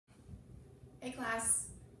Hey class,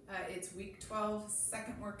 it's week 12,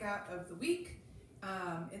 second workout of the week.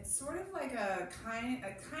 It's sort of like a kind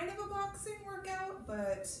of a boxing workout,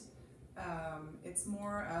 but it's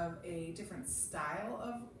more of a different style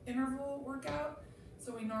of interval workout.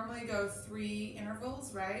 So we normally go 3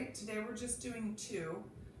 intervals, right? Today we're just doing 2,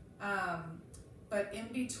 but in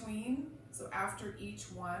between, so after each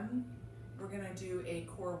one, we're gonna do a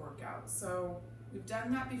core workout. So we've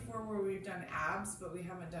done that before where we've done abs, but we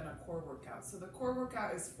haven't done a core workout. So the core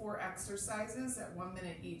workout is 4 exercises at 1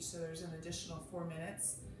 minute each. So there's an additional 4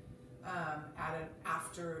 minutes added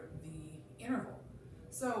after the interval.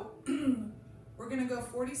 So we're gonna go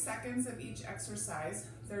 40 seconds of each exercise.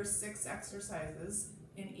 There's 6 exercises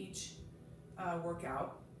in each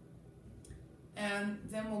workout. And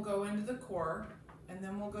then we'll go into the core, and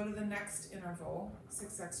then we'll go to the next interval,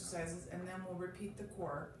 6 exercises, and then we'll repeat the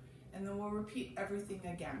core. And then we'll repeat everything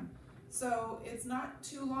again. So it's not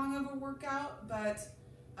too long of a workout, but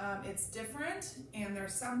it's different, and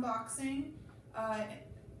there's some boxing,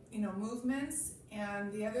 movements.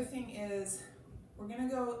 And the other thing is we're gonna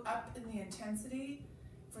go up in the intensity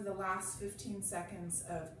for the last 15 seconds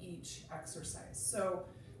of each exercise. So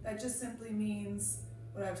that just simply means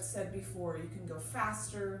what I've said before. You can go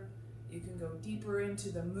faster, you can go deeper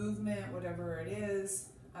into the movement, whatever it is.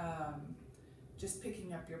 Just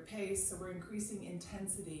picking up your pace. So we're increasing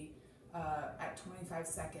intensity at 25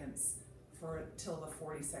 seconds till the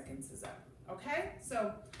 40 seconds is up. Okay,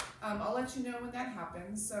 so I'll let you know when that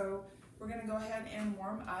happens. So we're gonna go ahead and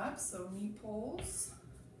warm up. So knee pulls.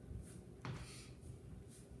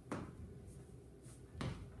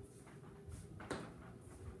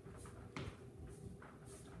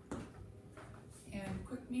 And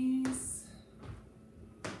quick knees.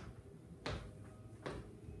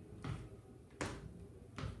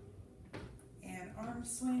 Arm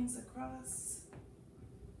swings across.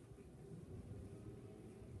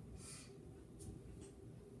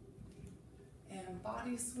 And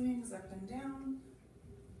body swings up and down.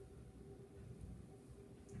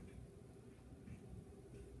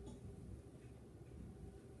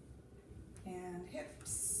 And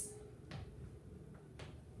hips.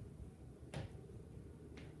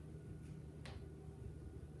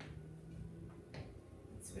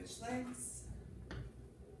 Switch legs.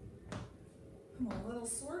 I'm a little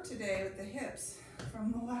sore today with the hips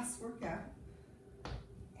from the last workout.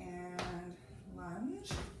 And lunge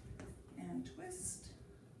and twist.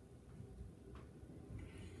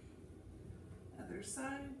 Other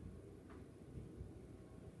side.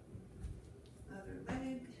 Other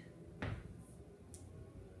leg.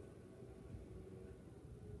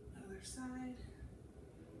 Other side.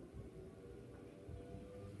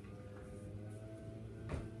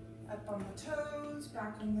 Up on the toes,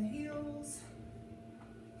 back on the heels.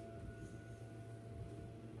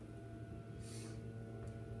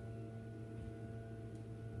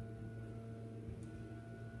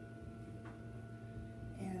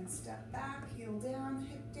 Step back, heel down,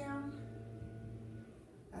 hip down.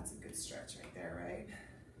 That's a good stretch right there, right?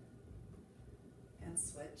 And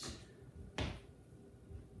switch.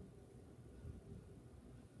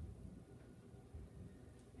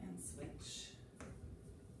 And switch.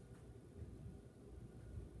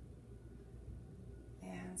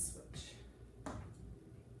 And switch.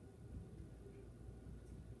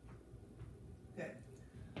 Good.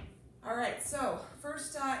 All right, so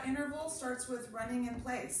first interval starts with running in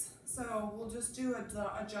place. So we'll just do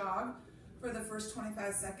a jog for the first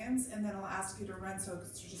 25 seconds, and then I'll ask you to run so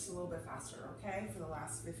it's just a little bit faster, okay, for the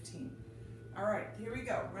last 15. All right, here we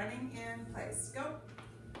go. Running in place. Go.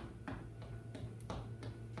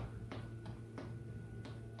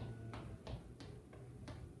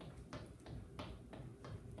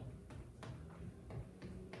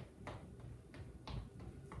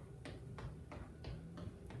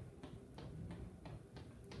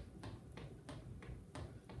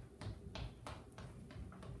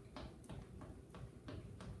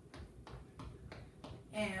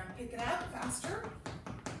 And pick it up faster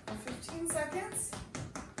for 15 seconds.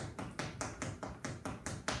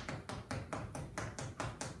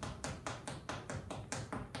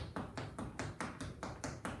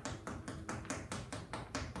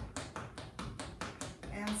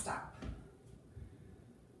 And stop.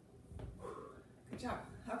 Good job.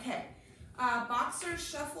 Okay. Boxers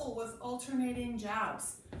shuffle with alternating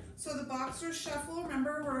jabs. So the boxers shuffle,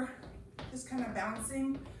 remember, we're just kind of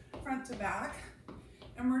bouncing front to back.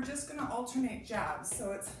 And we're just gonna alternate jabs.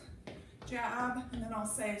 So it's jab, and then I'll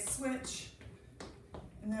say switch,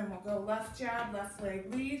 and then we'll go left jab, left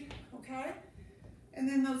leg lead, okay? And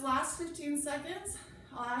then those last 15 seconds,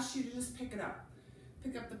 I'll ask you to just pick it up.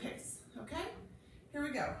 Pick up the pace, okay? Here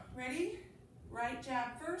we go. Ready? Right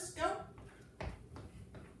jab first, go.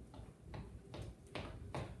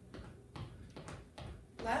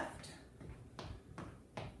 Left.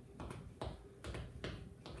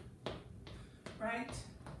 Right.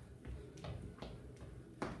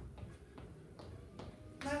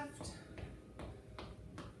 Left.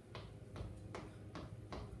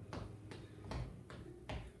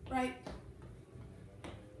 Right.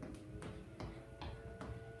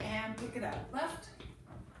 And pick it up. Left.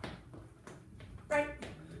 Right.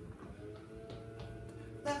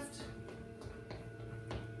 Left.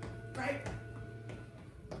 Right.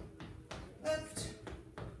 Left.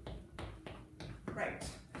 Right.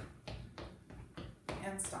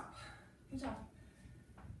 And stop. Good job.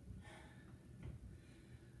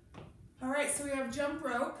 All right, so we have jump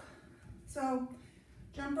rope. So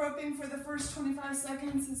jump roping for the first 25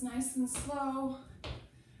 seconds is nice and slow.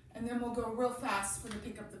 And then we'll go real fast for the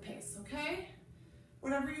pick up the pace, okay?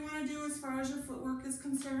 Whatever you want to do as far as your footwork is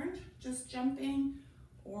concerned, just jumping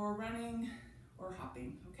or running or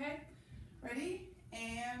hopping, okay? Ready?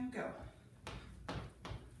 And go.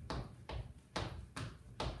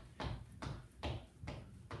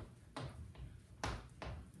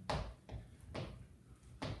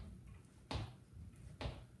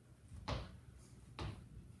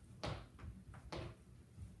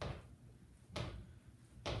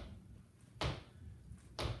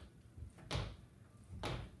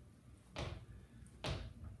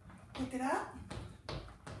 Pick it up.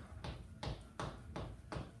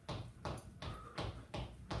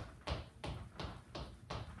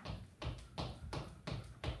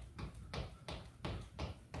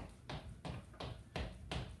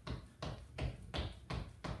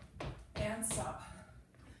 And stop.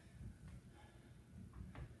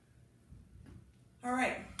 All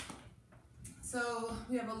right, so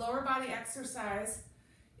we have a lower body exercise.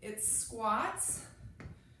 It's squats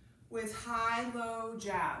with high-low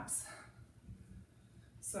jabs.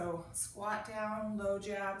 So squat down, low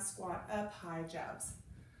jab, squat up, high jabs.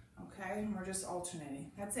 Okay, and we're just alternating.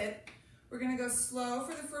 That's it. We're gonna go slow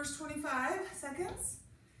for the first 25 seconds,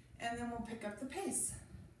 and then we'll pick up the pace.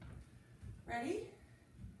 Ready?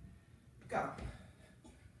 Go.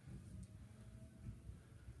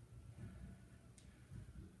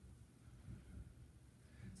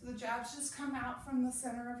 So the jabs just come out from the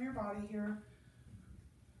center of your body here,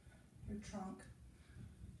 your trunk.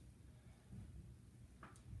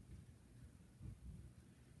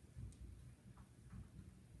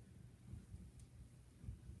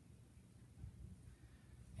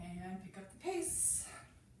 And pick up the pace.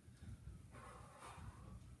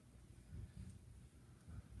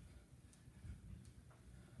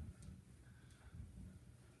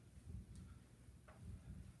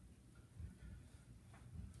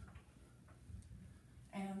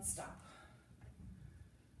 And stop.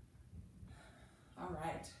 All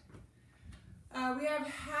right. We have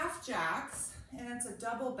half jacks, and it's a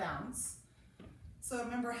double bounce. So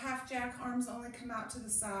remember, half jack arms only come out to the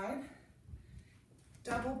side.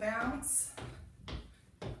 Double bounce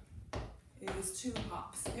is 2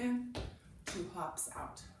 hops in, 2 hops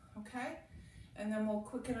out, okay? And then we'll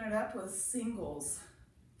quicken it up with singles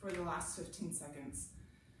for the last 15 seconds.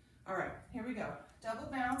 All right, here we go. Double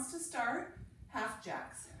bounce to start, half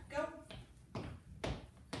jacks, go.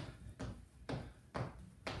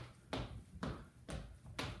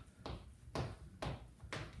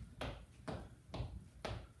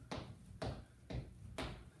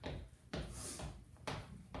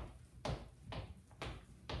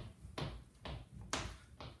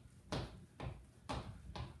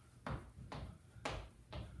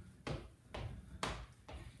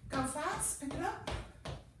 Go fast, pick it up.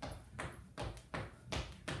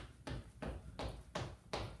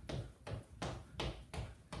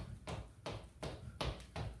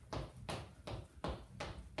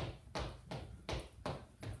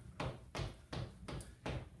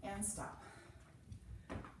 And stop.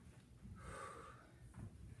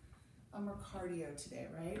 More cardio today,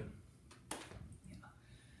 right?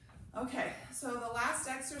 Yeah. Okay, so the last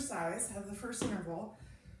exercise of the first interval,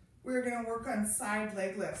 we're going to work on side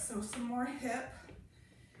leg lifts. So some more hip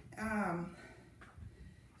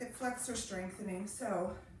flexor strengthening.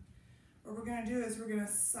 So what we're going to do is we're going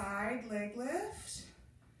to side leg lift,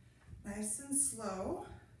 nice and slow,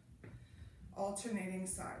 alternating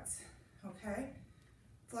sides, okay?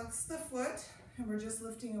 Flex the foot, and we're just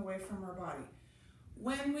lifting away from our body.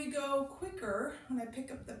 When we go quicker, when I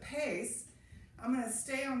pick up the pace, I'm going to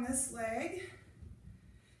stay on this leg,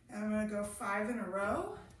 and I'm going to go 5 in a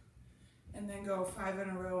row, and then go 5 in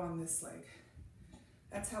a row on this leg.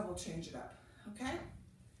 That's how we'll change it up, okay?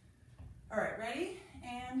 All right, ready?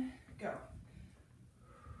 And go.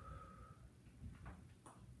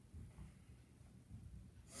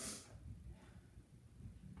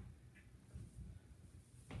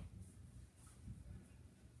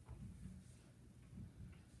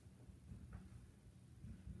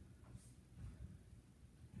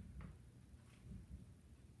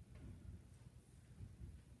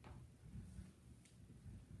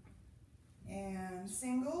 And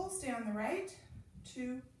single, stay on the right.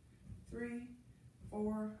 2, 3,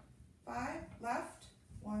 4, 5. Left.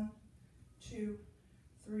 1, 2,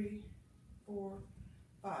 3, 4,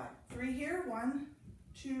 5. 3 here. 1,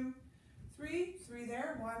 2, 3. 3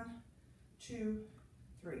 there. 1, 2,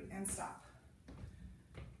 3. And stop.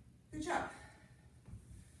 Good job.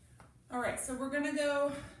 All right, so we're going to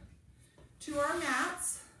go to our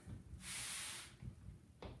mats.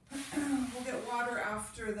 We'll get water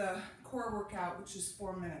after the core workout, which is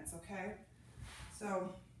 4 minutes, okay?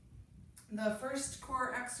 So the first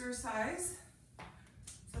core exercise,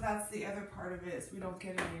 so that's the other part of it, is we don't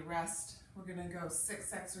get any rest. We're gonna go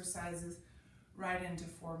 6 exercises right into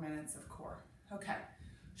 4 minutes of core. Okay,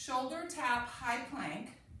 shoulder tap, high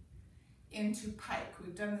plank into pike.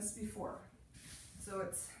 We've done this before. So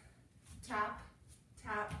it's tap,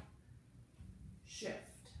 tap,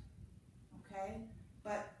 shift, okay?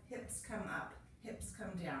 But hips come up, hips come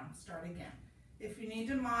down. Start again. If you need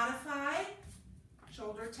to modify,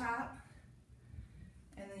 shoulder tap,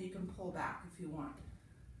 and then you can pull back if you want,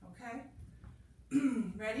 okay?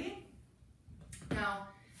 Ready? Now,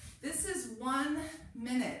 this is 1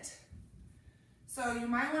 minute. So you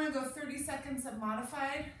might want to go 30 seconds of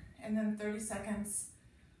modified and then 30 seconds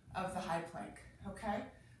of the high plank, okay?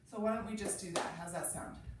 So why don't we just do that? How's that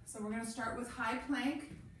sound? So we're going to start with high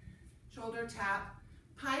plank, shoulder tap,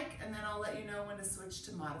 pike, and then I'll let you know when to switch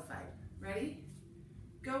to modified. Ready?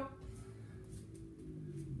 Go.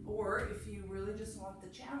 Or if you really just want the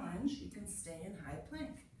challenge, you can stay in high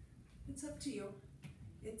plank. It's up to you.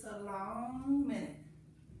 It's a long minute.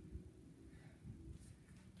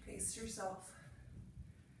 Pace yourself.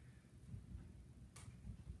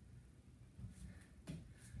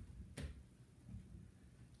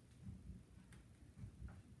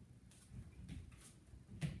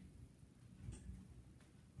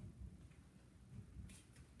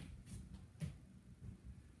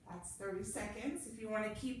 That's 30 seconds. If you want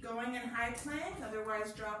to keep going in high plank,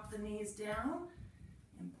 otherwise drop the knees down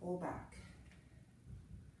and pull back.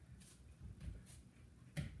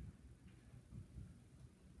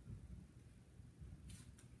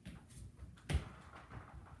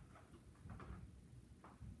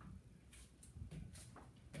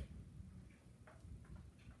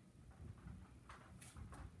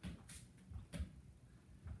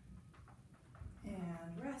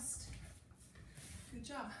 And rest. Good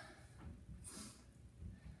job.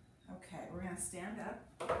 Okay, we're going to stand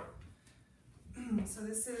up. So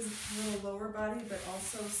this is a little lower body, but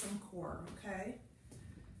also some core, okay?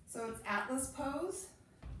 So it's Atlas pose.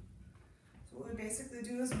 So what we basically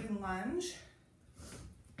do is we lunge,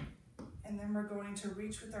 and then we're going to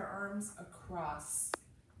reach with our arms across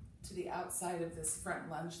to the outside of this front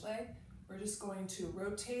lunge leg. We're just going to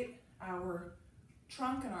rotate our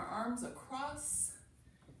trunk and our arms across,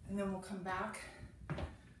 and then we'll come back,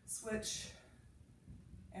 switch,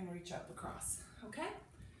 and reach up across, okay?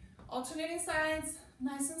 Alternating sides,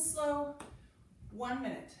 nice and slow, 1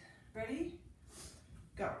 minute. Ready?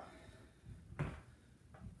 Go.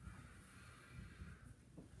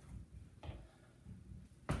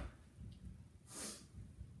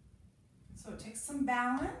 So it takes some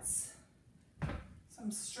balance, some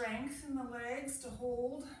strength in the legs to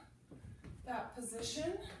hold that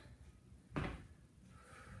position.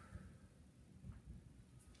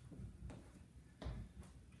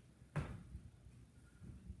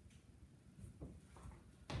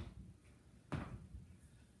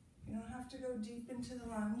 You don't have to go deep into the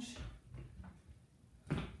lunge.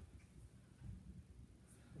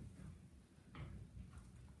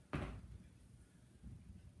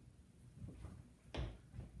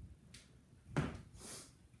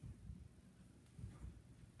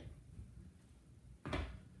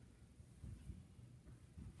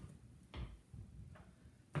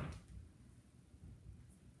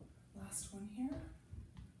 Last one here.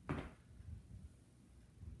 Good.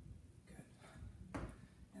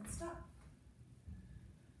 And stop.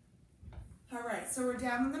 All right, so we're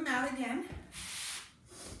down on the mat again.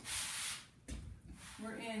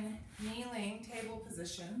 We're in kneeling table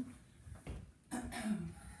position.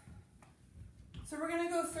 So we're going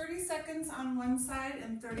to go 30 seconds on one side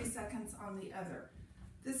and 30 seconds on the other.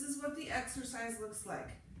 This is what the exercise looks like.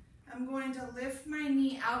 I'm going to lift my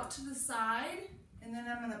knee out to the side, and then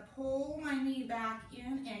I'm going to pull my knee back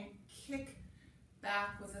in and kick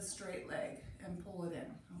back with a straight leg and pull it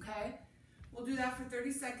in, okay? We'll do that for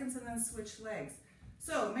 30 seconds and then switch legs.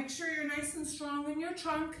 So make sure you're nice and strong in your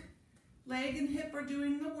trunk. Leg and hip are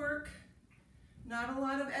doing the work. Not a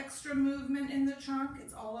lot of extra movement in the trunk.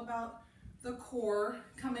 It's all about the core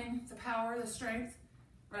coming, the power, the strength,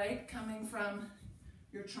 right? Coming from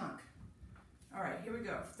your trunk. All right, here we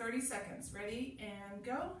go. 30 seconds. Ready and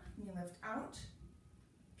go. Knee lift out,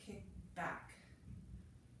 kick back.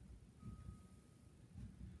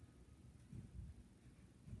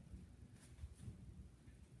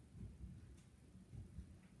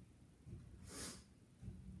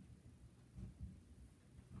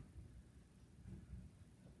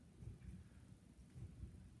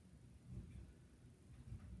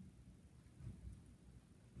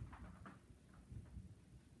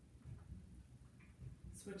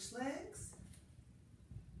 Switch legs.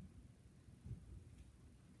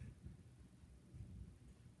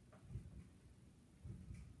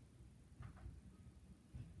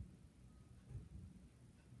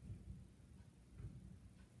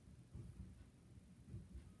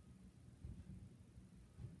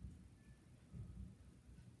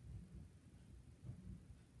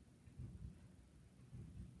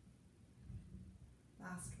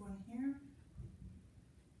 Last one here.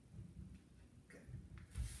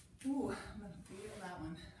 Good. Ooh, I'm gonna feel that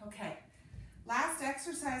one. Okay. Last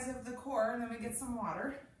exercise of the core, and then we get some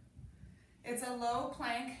water. It's a low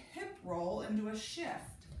plank hip roll into a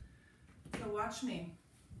shift. So watch me.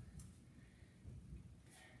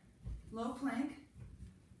 Low plank,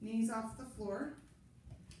 knees off the floor.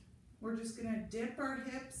 We're just gonna dip our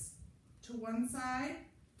hips to one side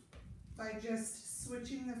by just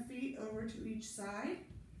switching the feet over to each side,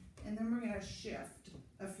 and then we're gonna shift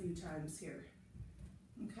a few times here,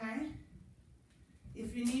 okay?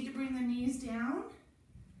 If you need to bring the knees down,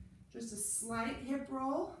 just a slight hip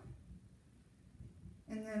roll,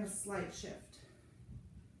 and then a slight shift,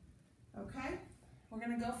 okay? We're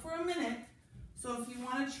gonna go for a minute, so if you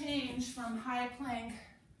wanna change from high plank,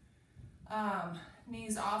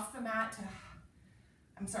 knees off the mat to,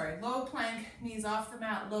 low plank, knees off the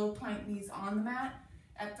mat, low plank, knees on the mat.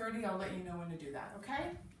 At 30, I'll let you know when to do that,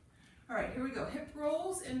 okay? All right, here we go. Hip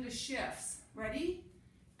rolls into shifts. Ready?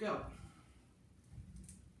 Go.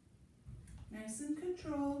 Nice and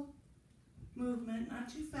controlled. Movement, not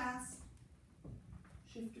too fast.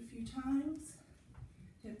 Shift a few times.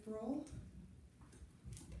 Hip roll.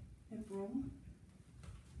 Hip roll.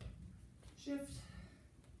 Shift.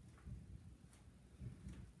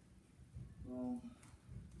 Roll.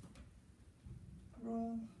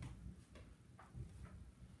 Roll,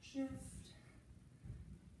 shift.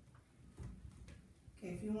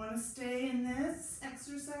 Okay, if you want to stay in this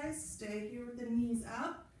exercise, stay here with the knees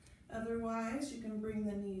up. Otherwise, you can bring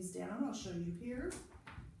the knees down. I'll show you here.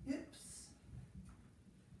 Hips,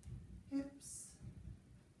 hips,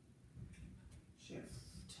 shift.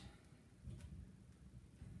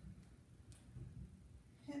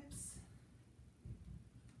 Hips,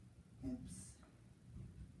 hips,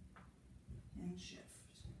 and shift.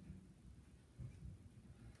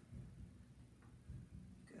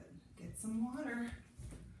 Good. Get some water.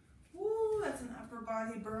 Woo, that's an upper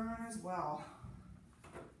body burn as well.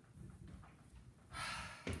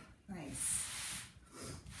 Nice.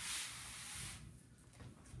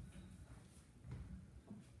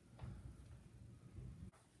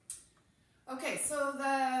 Okay, so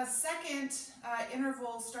the second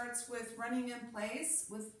interval starts with running in place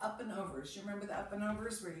with up and overs. You remember the up and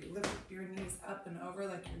overs where you lift your knees up and over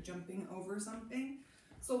like you're jumping over something?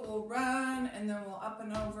 So we'll run and then we'll up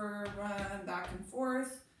and over, run back and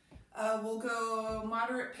forth. We'll go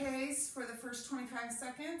moderate pace for the first 25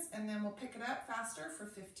 seconds and then we'll pick it up faster for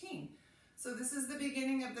 15. So this is the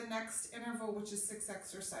beginning of the next interval, which is 6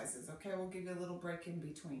 exercises. Okay, we'll give you a little break in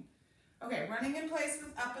between. Okay, running in place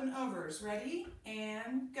with up and overs. Ready?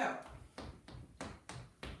 And go.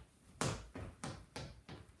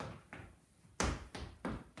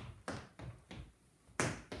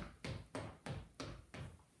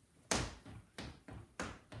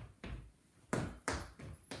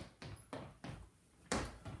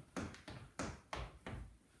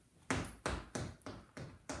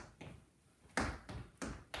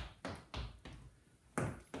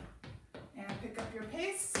 And pick up your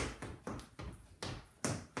pace.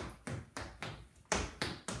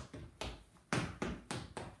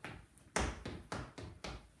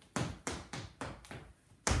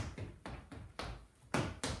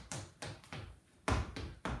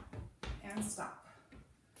 And stop.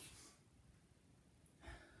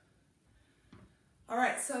 All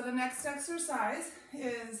right, so the next exercise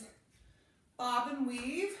is bob and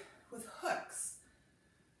weave with hooks.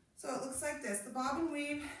 So it looks like this. The bob and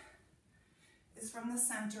weave is from the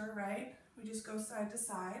center, right? We just go side to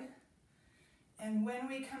side. And when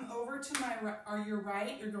we come over to your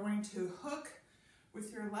right, you're going to hook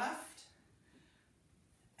with your left.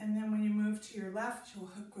 And then when you move to your left, you'll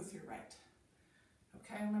hook with your right.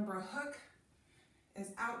 Okay, remember a hook is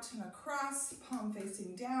out and across, palm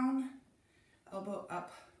facing down. elbow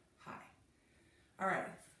up, high. All right,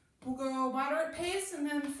 we'll go moderate pace, and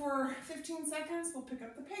then for 15 seconds, we'll pick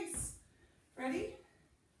up the pace. Ready?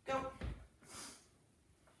 Go.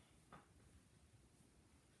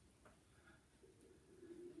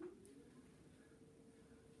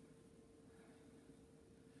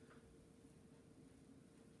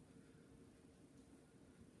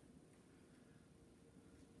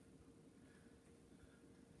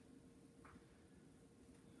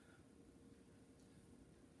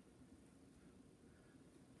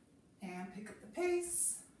 And pick up the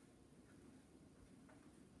pace.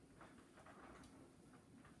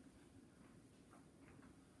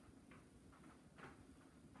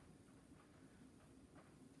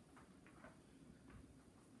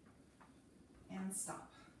 And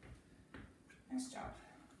stop. Nice job.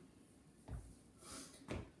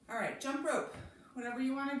 All right, jump rope. Whatever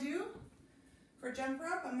you want to do for jump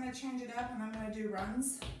rope, I'm going to change it up and I'm going to do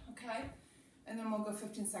runs, okay? And then we'll go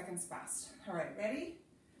 15 seconds fast. All right, ready?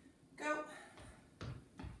 Go.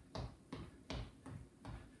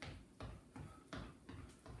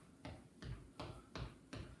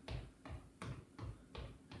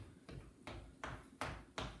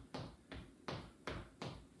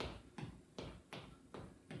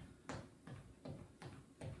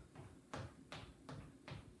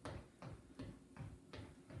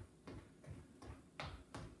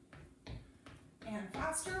 And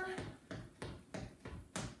faster.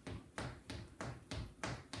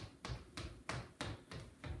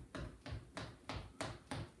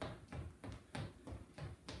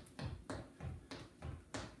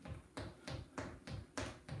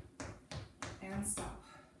 And stop.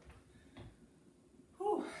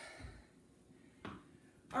 Whew.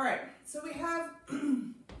 All right, so we have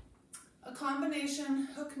a combination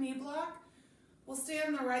hook knee block. We'll stay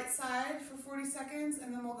on the right side for 40 seconds,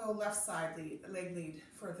 and then we'll go left side leg lead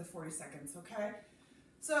for the 40 seconds, okay?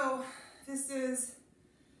 So this is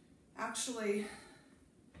actually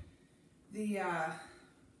the,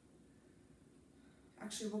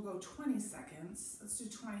 actually we'll go 20 seconds. Let's do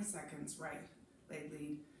 20 seconds, right leg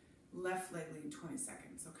lead, left leg lead, 20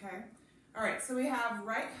 seconds, okay? All right, so we have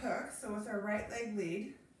right hook. So with our right leg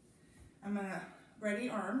lead, I'm gonna ready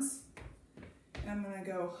arms, and I'm gonna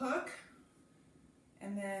go hook,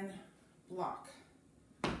 and then block,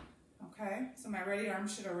 okay? So my ready arm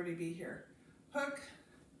should already be here. Hook,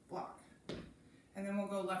 block, and then we'll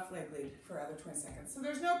go left leg lead for other 20 seconds. So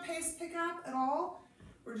there's no pace pickup at all.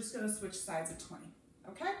 We're just gonna switch sides at 20,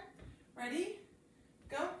 okay? Ready,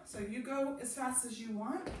 go. So you go as fast as you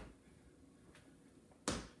want.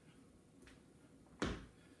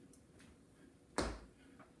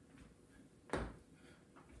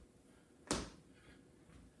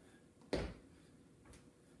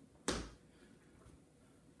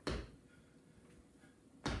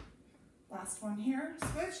 Last one here,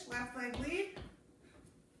 switch, left leg lead.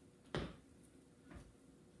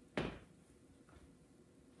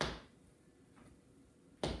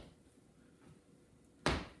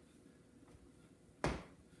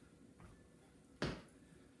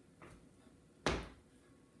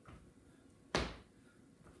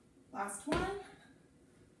 Last one,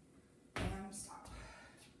 and stop.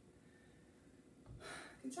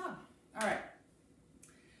 Good job. All right.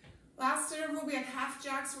 Last interval, we have half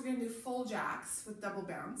jacks. We're going to do full jacks with double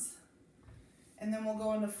bounce. And then we'll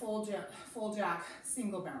go into full jack,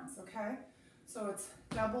 single bounce, okay? So it's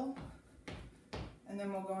double, and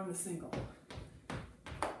then we'll go into single.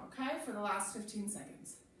 Okay, for the last 15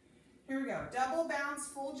 seconds. Here we go. Double bounce,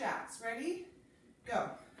 full jacks. Ready? Go.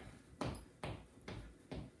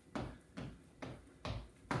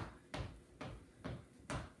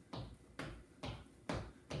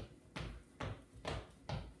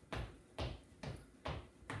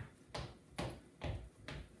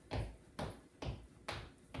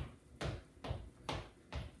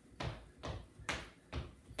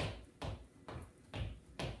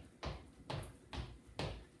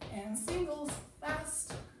 And singles,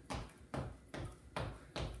 fast.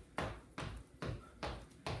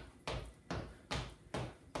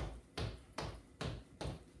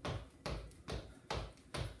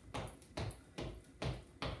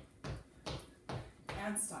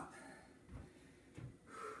 And stop.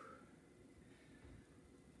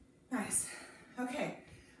 Nice. Okay,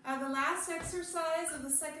 the last exercise of the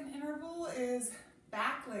second interval is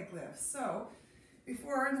back leg lifts. So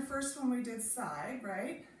before in the first one we did side,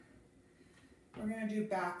 right? We're going to do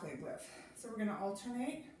back leg lift. So we're going to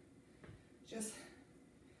alternate, just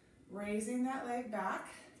raising that leg back,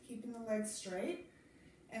 keeping the leg straight.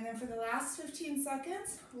 And then for the last 15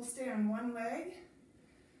 seconds, we'll stay on one leg.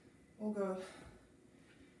 We'll go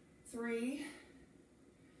 3,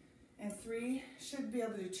 and 3. Should be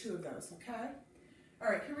able to do 2 of those, okay? All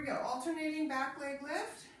right, here we go. Alternating back leg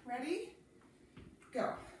lift. Ready?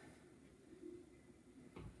 Go.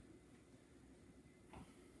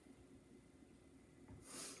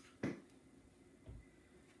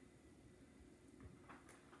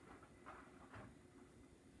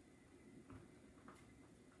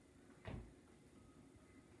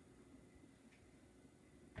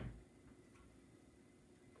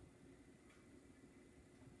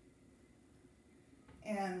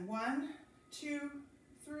 And 1, 2,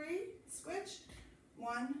 3, switch.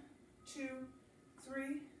 1, 2, 3,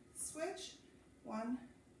 switch. 1,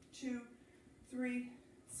 2, 3,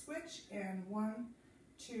 switch. And 1,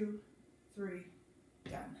 2, 3,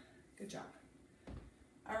 done. Good job.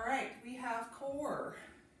 All right, we have core.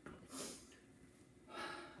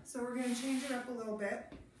 So we're going to change it up a little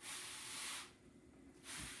bit.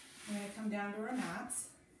 We're going to come down to our mats.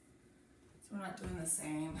 So we're not doing the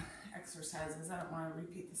same exercises. I don't want to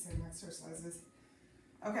repeat the same exercises.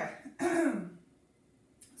 Okay.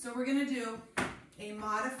 So we're going to do a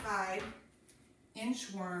modified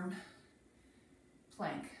inchworm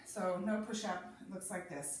plank. So no push-up. It looks like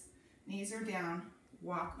this. Knees are down.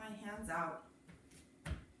 Walk my hands out.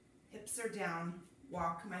 Hips are down.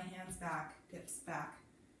 Walk my hands back. Hips back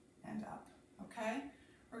and up. Okay?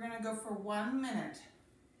 We're going to go for 1 minute.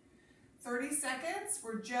 30 seconds,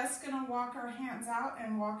 we're just going to walk our hands out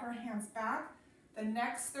and walk our hands back. The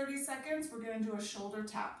next 30 seconds, we're going to do a shoulder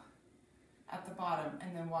tap at the bottom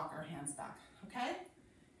and then walk our hands back, okay?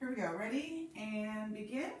 Here we go, ready, and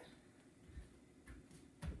begin.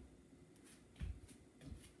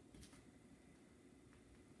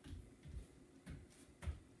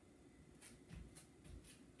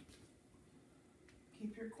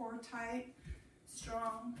 Keep your core tight,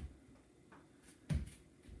 strong.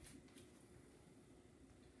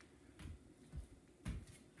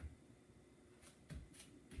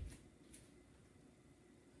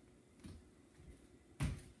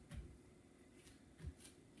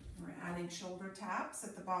 Adding shoulder taps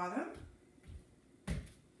at the bottom.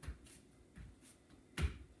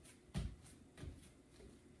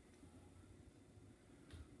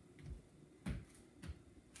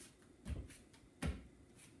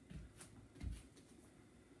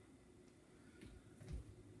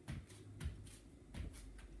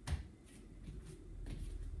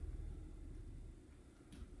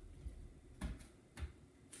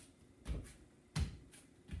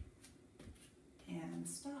 And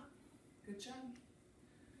stop. Good job.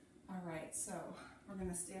 All right, so we're going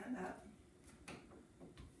to stand up.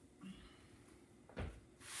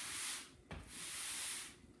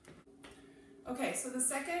 Okay, so the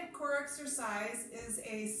second core exercise is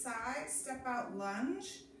a side step out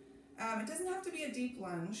lunge. It doesn't have to be a deep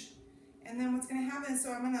lunge. And then what's going to happen is,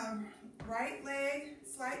 so I'm going to right leg,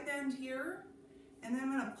 slight bend here, and then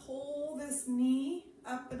I'm going to pull this knee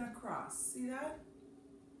up and across. See that?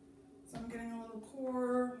 So I'm getting a little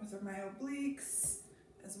core with my obliques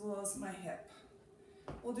as well as my hip.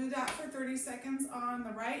 We'll do that for 30 seconds on the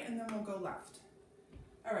right and then we'll go left.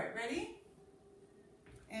 All right, ready?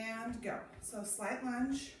 And go. So slight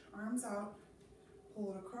lunge, arms out,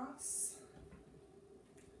 pull it across.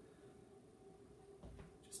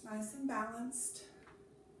 Just nice and balanced.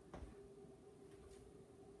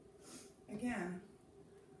 Again,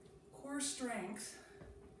 core strength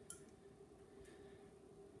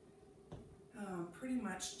pretty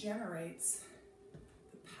much generates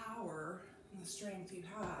the power and the strength you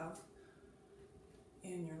have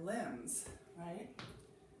in your limbs, right?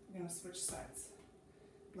 We're going to switch sides.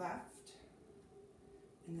 Left,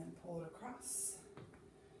 and then pull it across.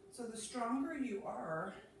 So the stronger you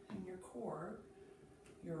are in your core,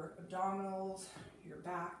 your abdominals, your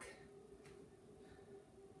back,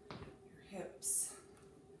 your hips,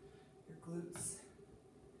 your glutes,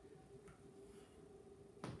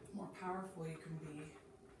 the more powerful you can be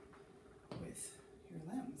with your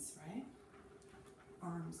limbs, right?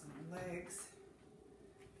 Arms and your legs,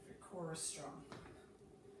 if your core is strong.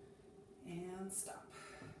 And stop.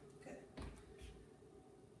 Good.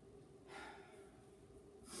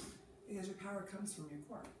 Because your power comes from your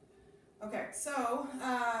core. Okay, so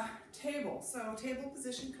table. So table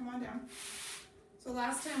position, come on down. So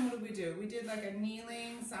last time, what did we do? We did like a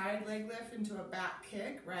kneeling side leg lift into a back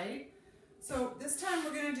kick, right? So this time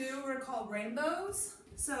we're gonna do what are called rainbows.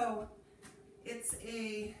 So it's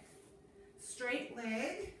a straight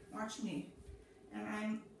leg, watch me. And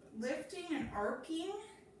I'm lifting and arcing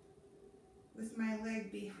with my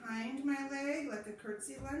leg behind my leg, like a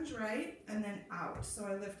curtsy lunge, right? And then out. So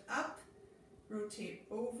I lift up, rotate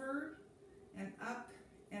over, and up,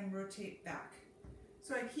 and rotate back.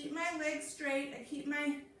 So I keep my legs straight, I keep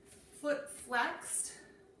my foot flexed.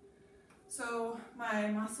 So my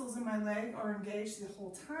muscles in my leg are engaged the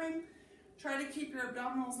whole time. Try to keep your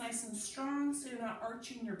abdominals nice and strong so you're not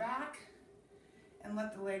arching your back, and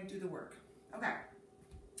let the leg do the work. Okay,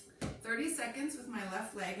 30 seconds with my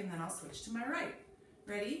left leg, and then I'll switch to my right.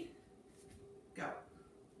 Ready? Go.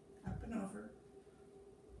 Up and over.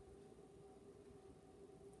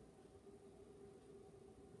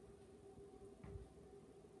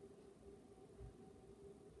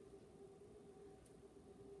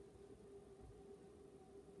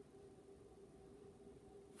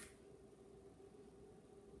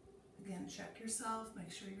 Again, check yourself,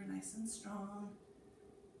 make sure you're nice and strong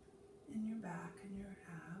in your back and your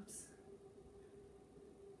abs.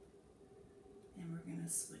 And we're going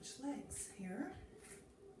to switch legs here.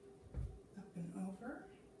 Up and over.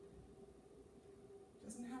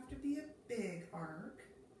 Doesn't have to be a big arc.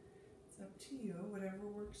 It's up to you, whatever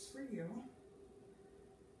works for you.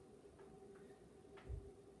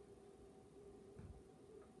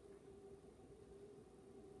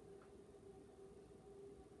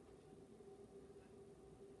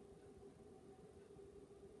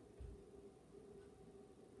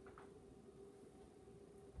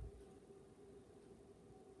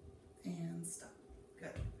 And stop.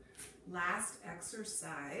 Good. Last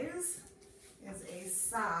exercise is a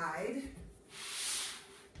side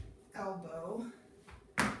elbow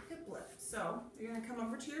hip lift. So you're going to come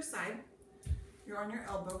over to your side. You're on your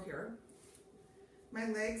elbow here. My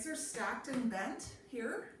legs are stacked and bent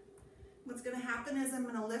here. What's going to happen is I'm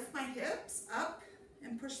going to lift my hips up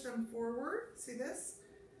and push them forward. See this?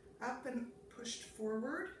 Up and pushed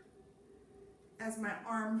forward as my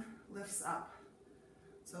arm lifts up.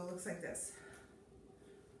 So it looks like this.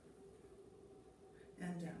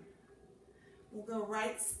 And down. We'll go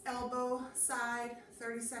right elbow side,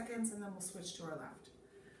 30 seconds, and then we'll switch to our left.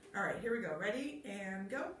 All right, here we go. Ready? And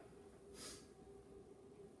go.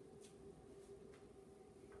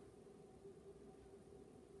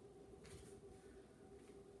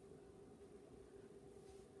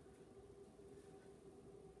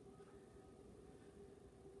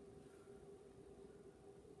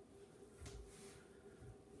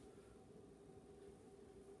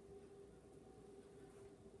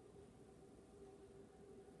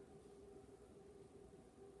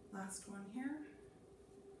 Last one here,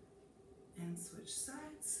 and switch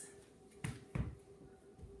sides.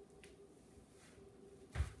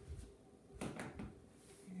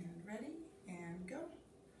 And ready, and go.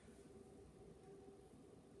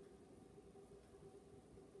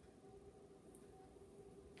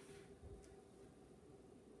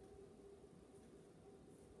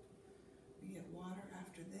 We get water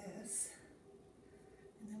after this,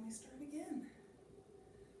 and then we start again.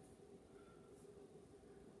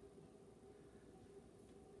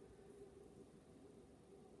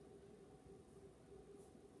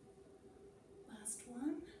 Last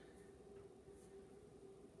one.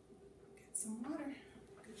 Get some water.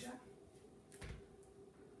 Good job.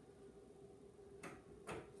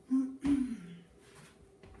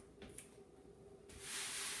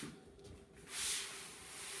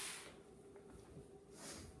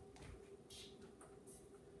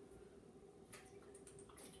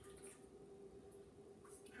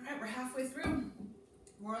 All right, we're halfway through.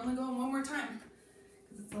 We're only going one more time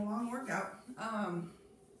because it's a long workout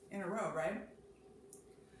in a row, right?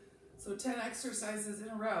 So 10 exercises in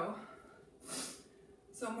a row.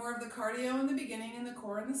 So more of the cardio in the beginning and the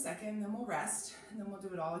core in the second, then we'll rest, and then we'll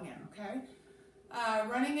do it all again, okay?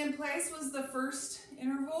 Running in place was the first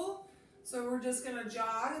interval. So we're just gonna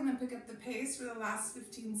jog and then pick up the pace for the last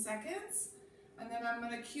 15 seconds. And then I'm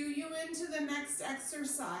gonna cue you into the next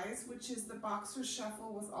exercise, which is the boxer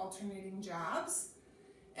shuffle with alternating jabs.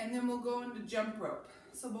 And then we'll go into jump rope.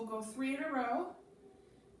 So we'll go 3 in a row.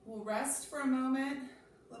 We'll rest for a moment,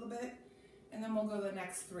 a little bit, and then we'll go the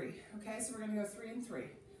next 3. Okay, so we're gonna go 3 and 3.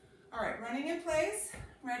 All right, running in place.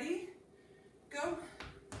 Ready? Go.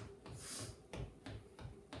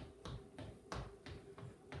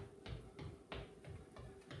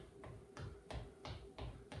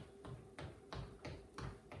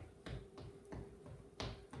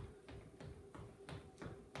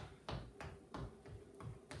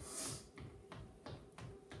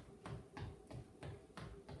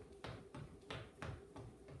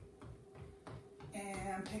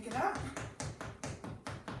 And pick it up.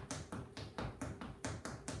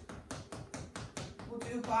 We'll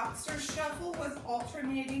do boxer shuffle with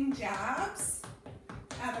alternating jabs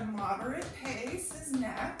at a moderate pace is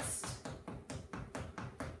next.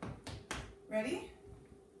 Ready?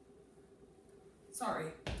 Sorry,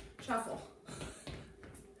 shuffle.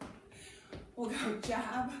 We'll go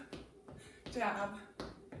jab, jab,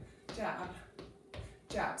 jab. jab,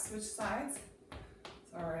 jab. Switch sides.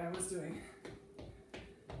 Sorry, I was doing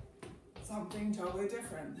something totally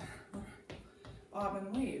different. Bob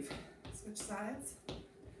and weave. Switch sides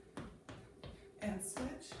and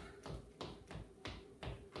switch.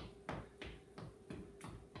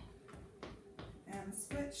 And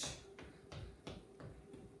switch.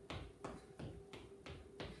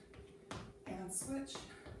 And switch.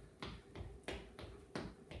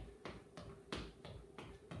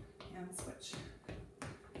 And switch.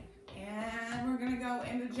 And we're going to go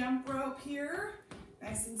into jump rope here,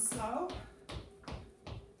 nice and slow.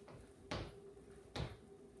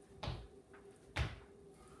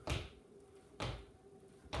 And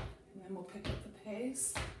then we'll pick up the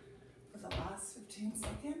pace for the last 15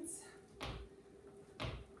 seconds.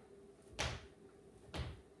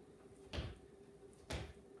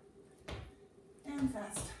 And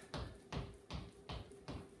fast.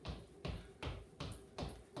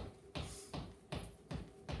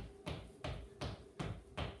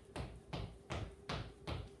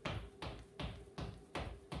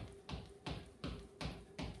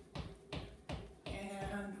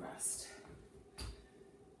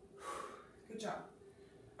 Good job.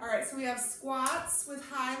 All right, so we have squats with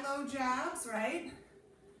high-low jabs, right?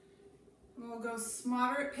 And we'll go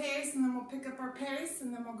moderate pace, and then we'll pick up our pace,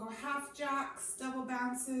 and then we'll go half jacks, double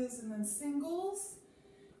bounces, and then singles.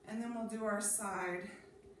 And then we'll do our side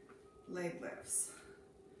leg lifts.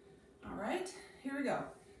 All right, here we go.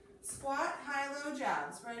 Squat, high-low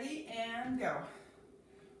jabs. Ready, and go.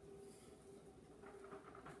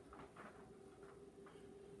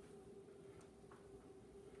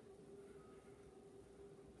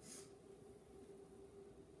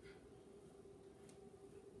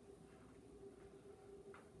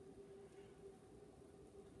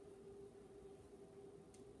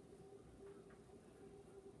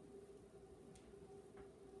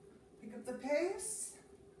 The pace.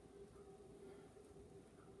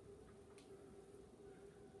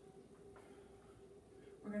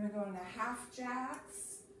 We're going to go into half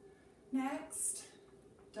jacks next,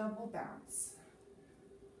 double bounce.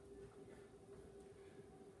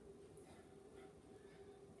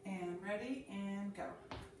 And ready, and go.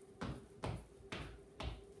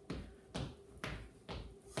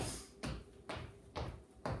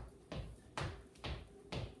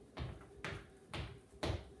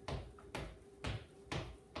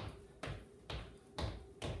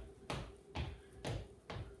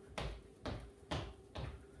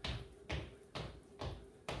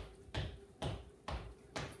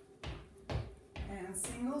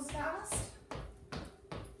 Singles fast.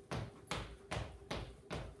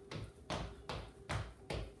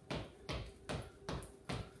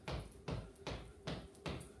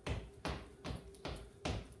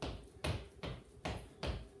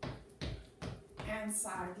 And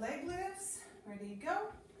side leg lifts. Ready to go.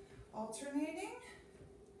 Alternating.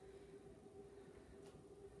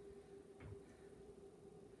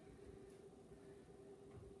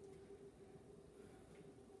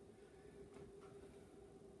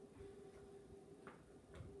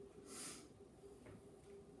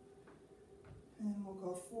 And then we'll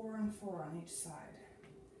go 4 and 4 on each side,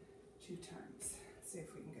 2 times. Let's see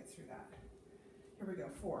if we can get through that. Here we go,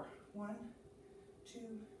 4. 1, 2,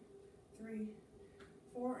 3,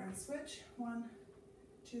 4, and switch. 1,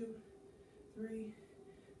 2, 3,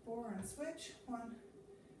 4, and switch. 1,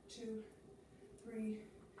 2, 3,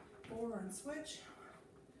 4, and switch.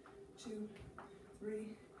 2,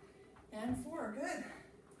 3, and 4. Good.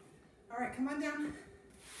 All right, come on down.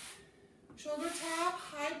 Shoulder tap,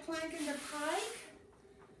 high plank into pike.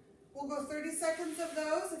 We'll go 30 seconds of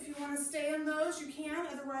those. If you want to stay in those, you can.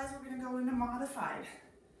 Otherwise, we're going to go into modified.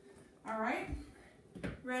 All right,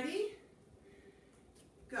 ready?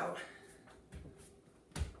 Go.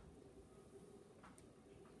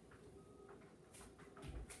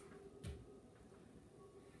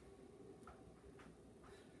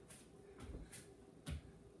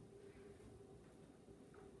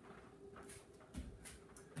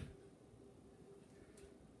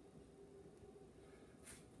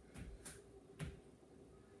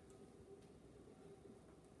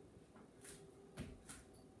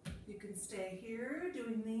 You can stay here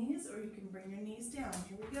doing these, or you can bring your knees down.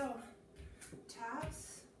 Here we go.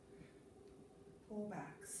 Taps,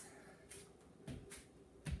 pullbacks.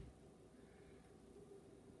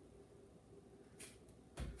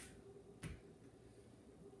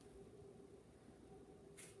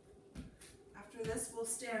 After this, we'll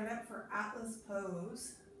stand up for Atlas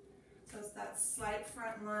pose. So it's that slight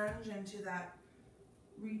front lunge into that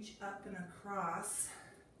reach up and across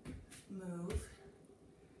move.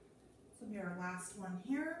 This will be our last one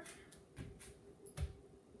here.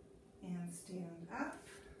 and stand up.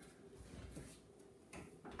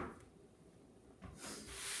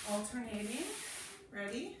 Alternating.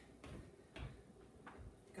 Ready?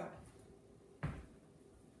 Go.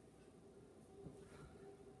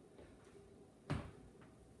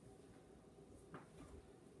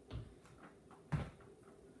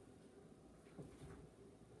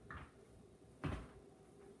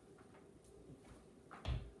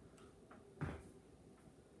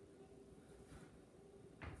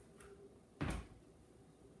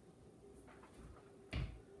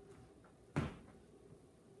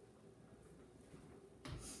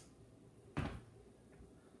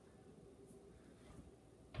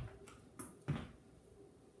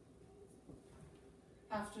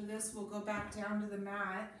 After this, we'll go back down to the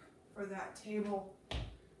mat for that table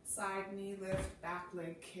side knee lift, back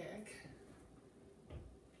leg kick.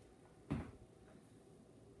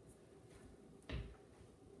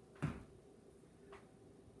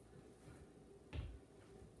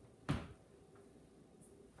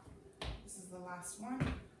 This is the last one.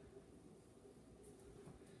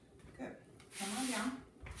 Good. Come on down.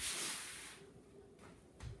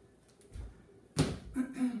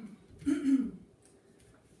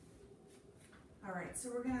 So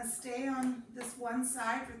we're gonna stay on this one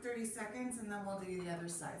side for 30 seconds and then we'll do the other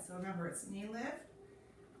side. So remember, it's knee lift,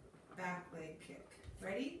 back leg kick.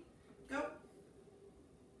 Ready? Go.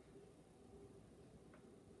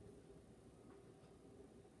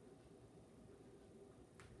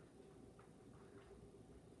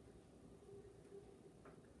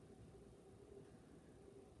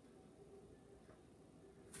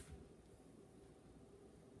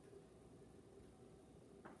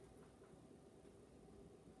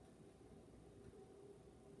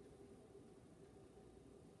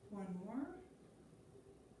 One more.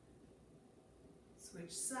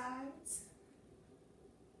 Switch sides.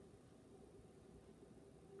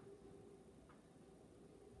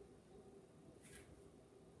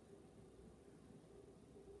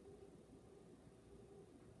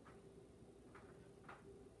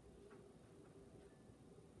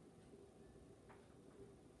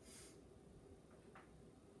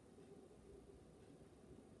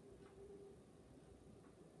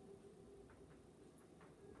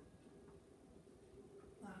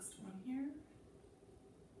 Last one here.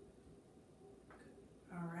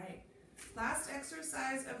 Good. All right. Last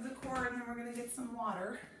exercise of the core, and then we're going to get some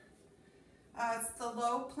water. It's the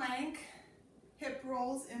low plank, hip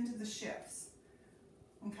rolls into the shifts.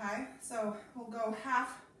 Okay, so we'll go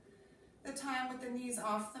half the time with the knees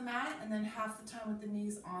off the mat and then half the time with the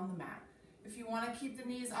knees on the mat. If you want to keep the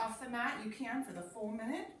knees off the mat, you can for the full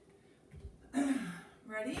minute.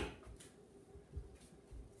 Ready?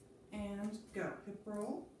 And go. Hip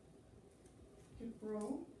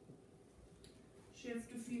roll,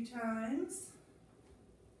 shift a few times,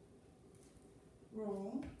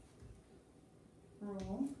 roll,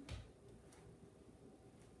 roll.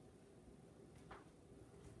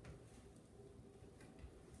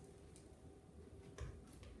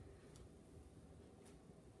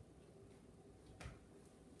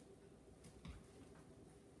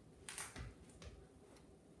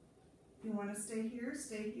 You want to stay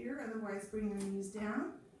here, otherwise bring your knees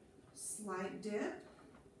down. Slight dip,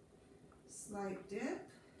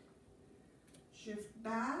 shift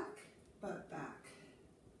back, butt back,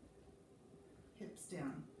 hips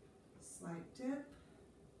down, slight dip,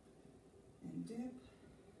 and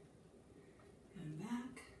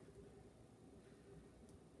back.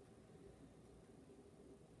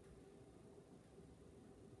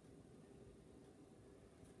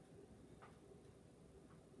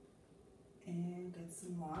 And get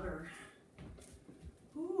some water.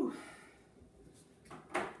 Ooh.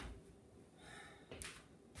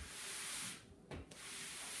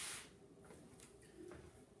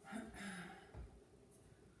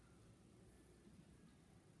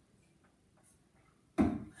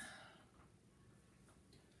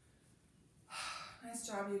 Nice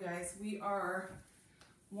job, you guys. We are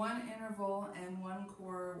one interval and one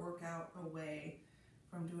core workout away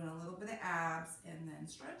from doing a little bit of abs and then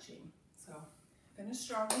stretching. So finish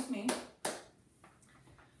strong with me.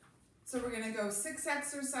 So we're gonna go 6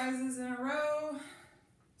 exercises in a row,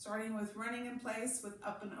 starting with running in place with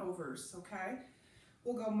up and overs, okay?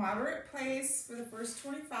 We'll go moderate pace for the first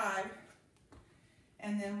 25,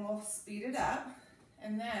 and then we'll speed it up.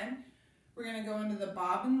 And then we're gonna go into the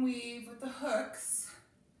bob and weave with the hooks,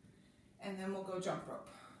 and then we'll go jump rope,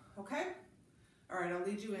 okay? All right, I'll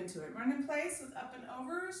lead you into it. Run in place with up and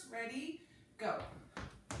overs. Ready, go.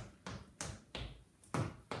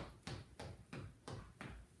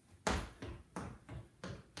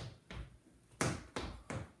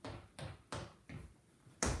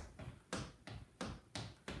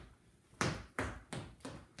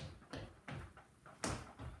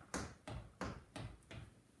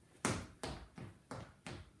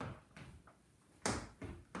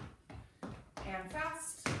 and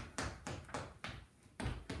fast.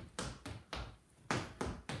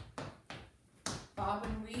 Bob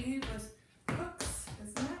and weave with hooks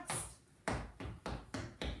is next.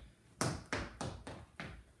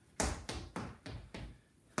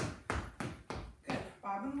 Good.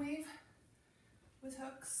 Bob and weave with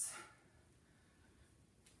hooks.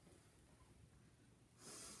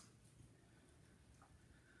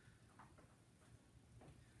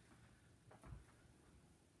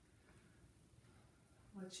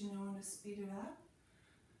 Let you know when to speed it up.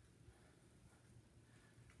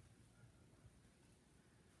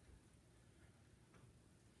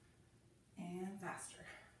 And faster.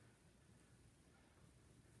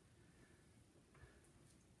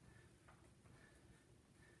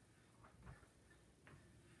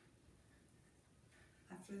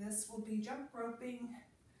 After this will be jump roping,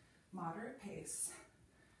 moderate pace.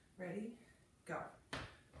 Ready, go.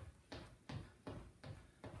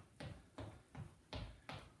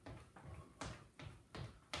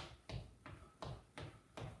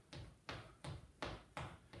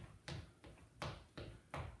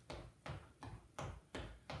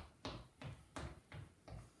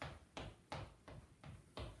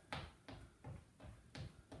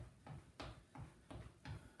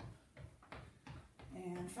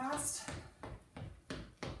 And fast.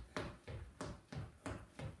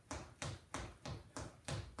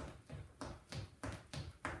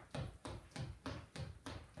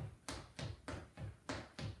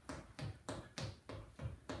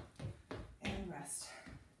 And rest.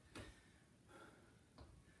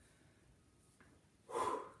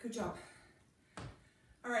 Good job.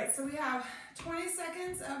 All right, so we have 20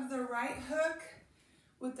 seconds of the right hook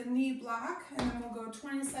with the knee block, and then we'll go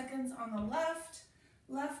 20 seconds on the left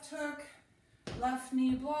hook, left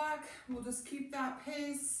knee block. We'll just keep that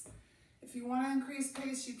pace. If you want to increase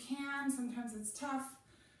pace, you can. Sometimes it's tough.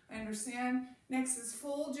 I understand. Next is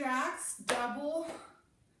full jacks, double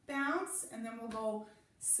bounce, and then we'll go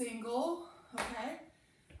single, okay?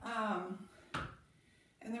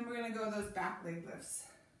 And then we're going to go those back leg lifts.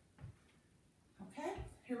 Okay,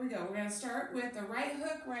 here we go. We're going to start with the right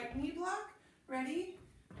hook, right knee block. Ready,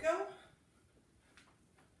 go.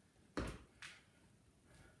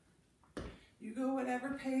 You go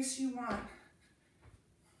whatever pace you want.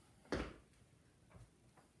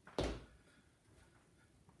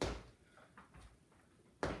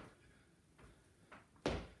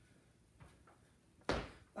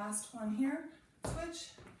 Last one here. Switch,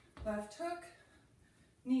 left hook,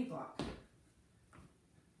 knee block.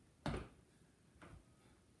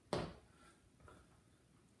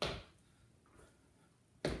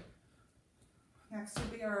 Next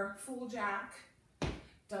will be our full jack,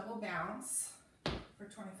 double bounce for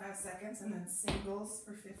 25 seconds, and then singles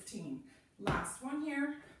for 15. Last one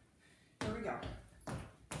here. Here we go.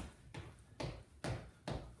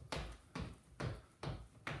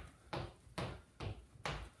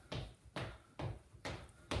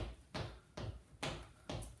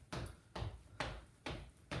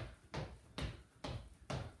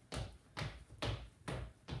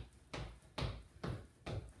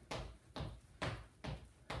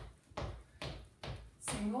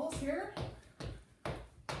 Singles here.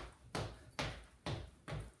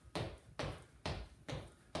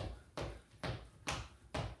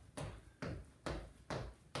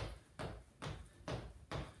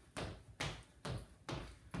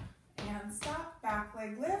 And stop, back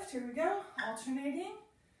leg lift. Here we go, alternating.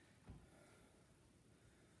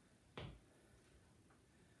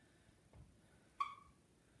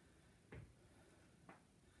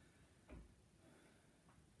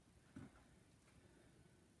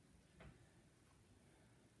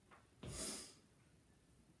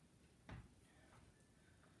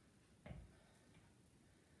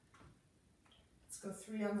 Go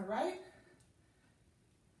 3 on the right,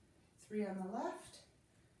 3 on the left,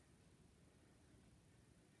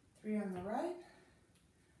 3 on the right,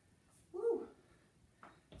 woo,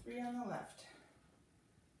 3 on the left,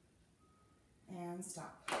 and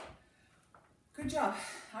stop. Good job.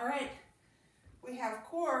 All right, we have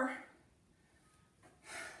core.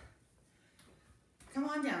 Come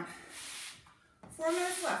on down. 4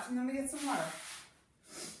 minutes left, and then we get some water.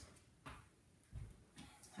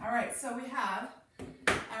 All right, so we have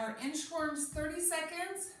our inchworms, 30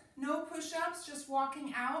 seconds, no push-ups, just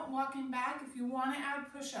walking out, walking back. If you want to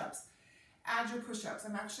add push-ups, add your push-ups.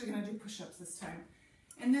 I'm actually going to do push-ups this time.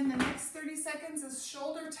 And then the next 30 seconds is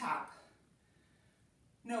shoulder tap.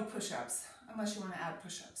 No push-ups, unless you want to add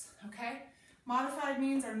push-ups, okay? Modified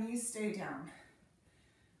means our knees stay down.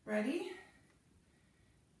 Ready?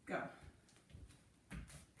 Go.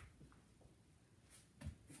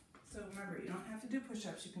 So remember, Remember, you don't have to do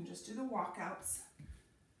push-ups. You can just do the walkouts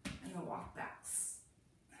and the walk-backs.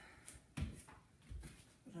 But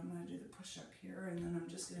I'm going to do the push-up here, and then I'm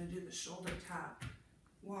just going to do the shoulder tap,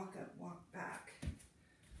 walk up, walk back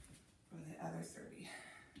for the other 30.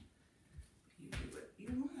 You do what you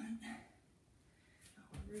want,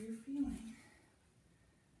 however you're feeling.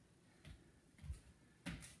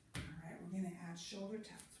 All right, we're going to add shoulder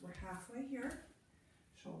taps. We're halfway here.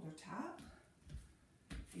 Shoulder tap.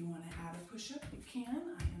 If you want to add a push-up, you can.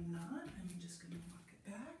 I am not. I'm just going to walk it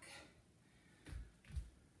back.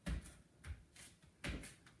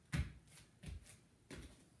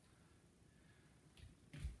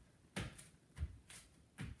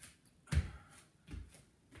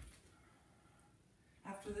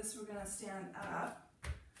 After this, we're going to stand up.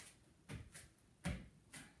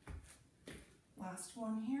 Last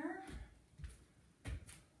one here.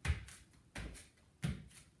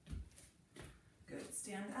 Good,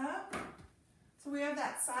 stand up. So we have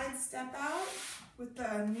that side step out with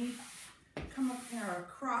the knee come up here, a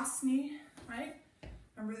cross knee, right?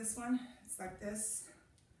 Remember this one? It's like this,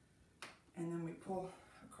 and then we pull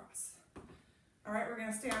across. All right, we're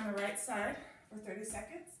gonna stay on the right side for 30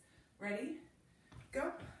 seconds. Ready?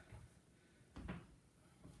 Go.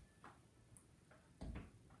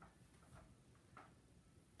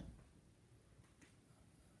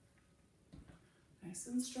 Nice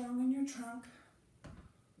and strong in your trunk.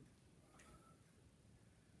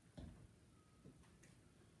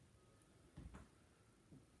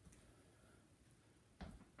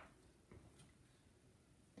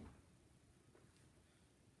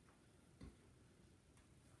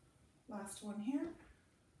 Last one here.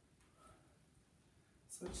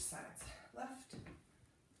 Switch sides. Left,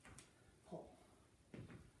 pull.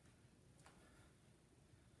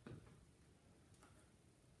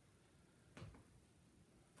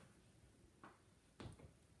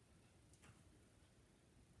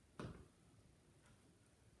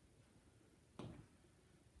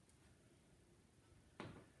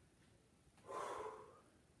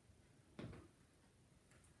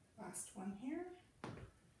 Last one here.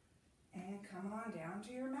 And come on down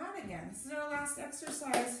to your mat again. This is our last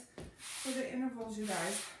exercise for the intervals, you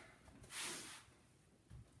guys.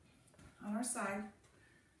 On our side.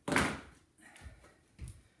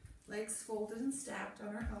 Legs folded and stacked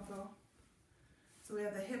on our elbow. So we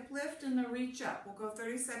have the hip lift and the reach up. We'll go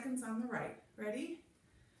 30 seconds on the right. Ready?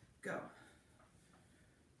 Go.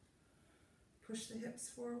 Push the hips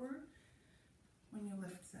forward when you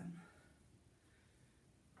lift them.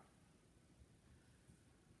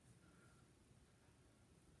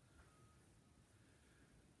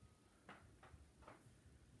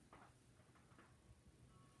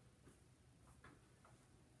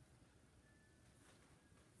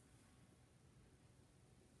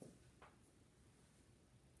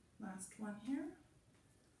 Last one here.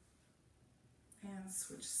 And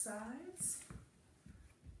switch sides.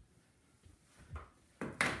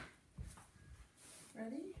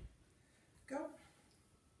 Ready? Go.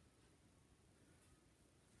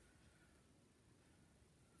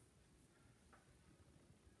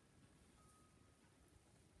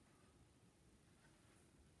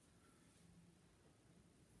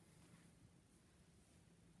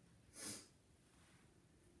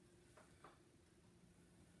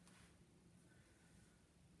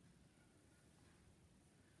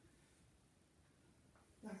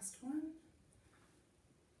 Last one.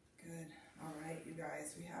 Good. All right, you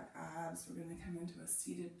guys, we have abs. We're going to come into a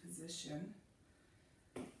seated position.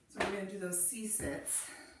 So we're going to do those C-sits.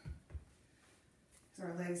 So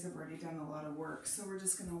our legs have already done a lot of work. So we're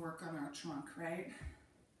just going to work on our trunk, right?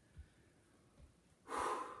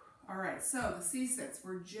 All right, so the C-sits,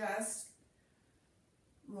 we're just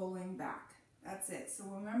rolling back. That's it. So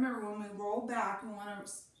remember, when we roll back, we want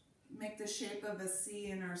to make the shape of a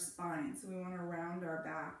C in our spine. So we want to round our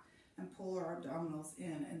back and pull our abdominals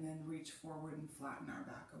in and then reach forward and flatten our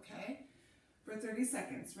back, okay? For 30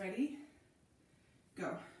 seconds. Ready?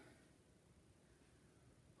 Go.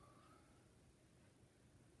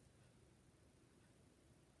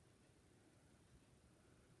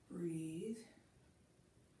 Breathe.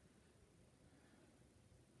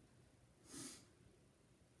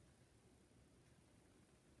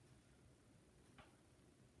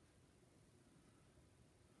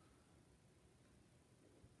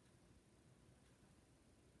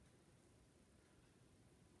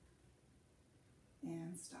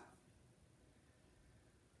 And stop.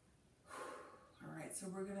 All right, so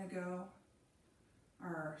we're gonna go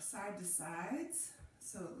our side to sides.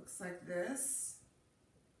 So it looks like this.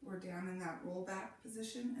 We're down in that roll back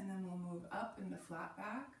position, and then we'll move up into flat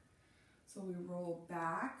back. So we roll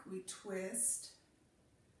back, we twist,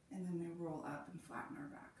 and then we roll flatten our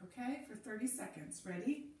back, okay? For 30 seconds.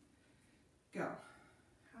 Ready? Go.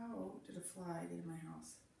 How did a fly get in my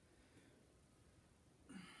house?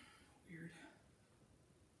 Weird.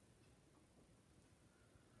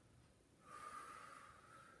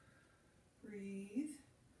 Breathe.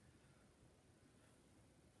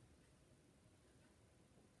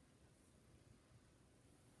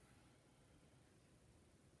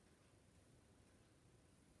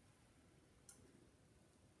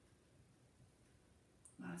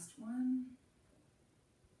 Last one.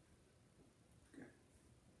 Good.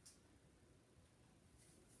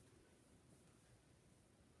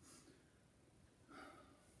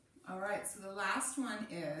 All right, so the last one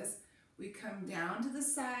is we come down to the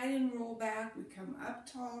side and roll back. We come up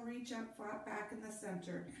tall, reach up, flat back in the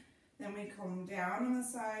center. Then we come down on the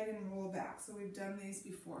side and roll back. So we've done these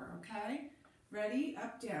before, okay? Ready?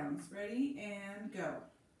 Up, downs. Ready? And go.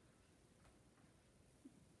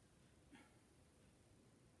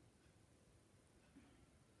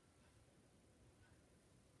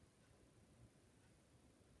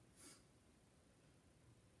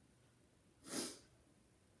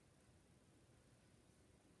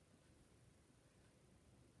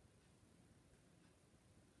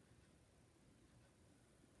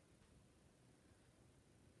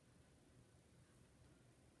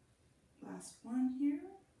 Last one here.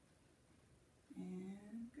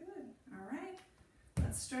 And good. All right.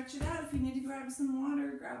 Let's stretch it out. If you need to grab some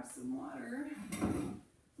water, grab some water.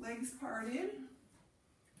 Legs parted.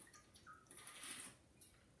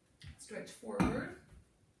 Stretch forward.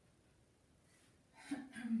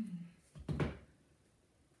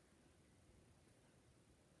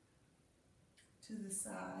 To the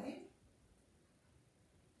side.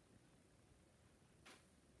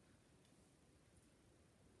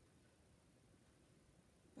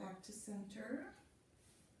 Back to center.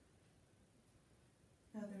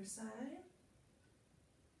 Other side.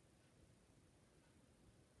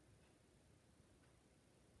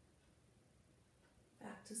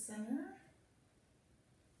 Back to center.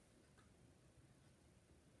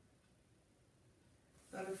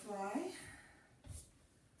 Butterfly.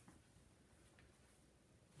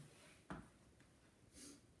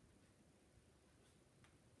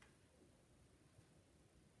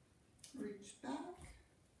 Reach back.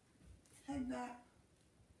 Head back.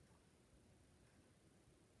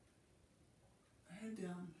 Head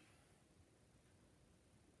down.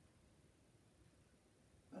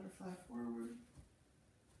 Butterfly forward.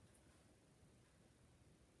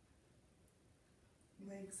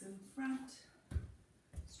 Legs in front.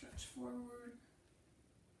 Stretch forward.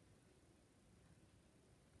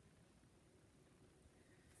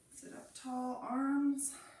 Sit up tall,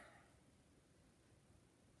 arms.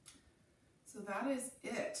 So that is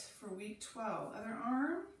it for week 12. Other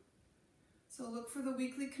arm. So look for the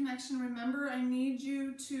weekly connection. Remember, I need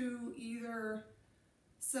you to either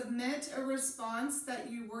submit a response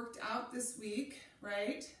that you worked out this week,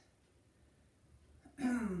 right?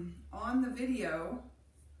 On the video,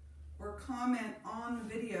 or comment on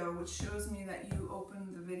the video, which shows me that you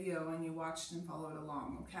opened the video and you watched and followed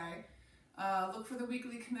along, okay? Look for the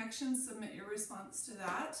weekly connection, submit your response to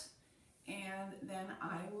that, and then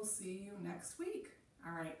I will see you next week.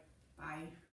 All right, bye.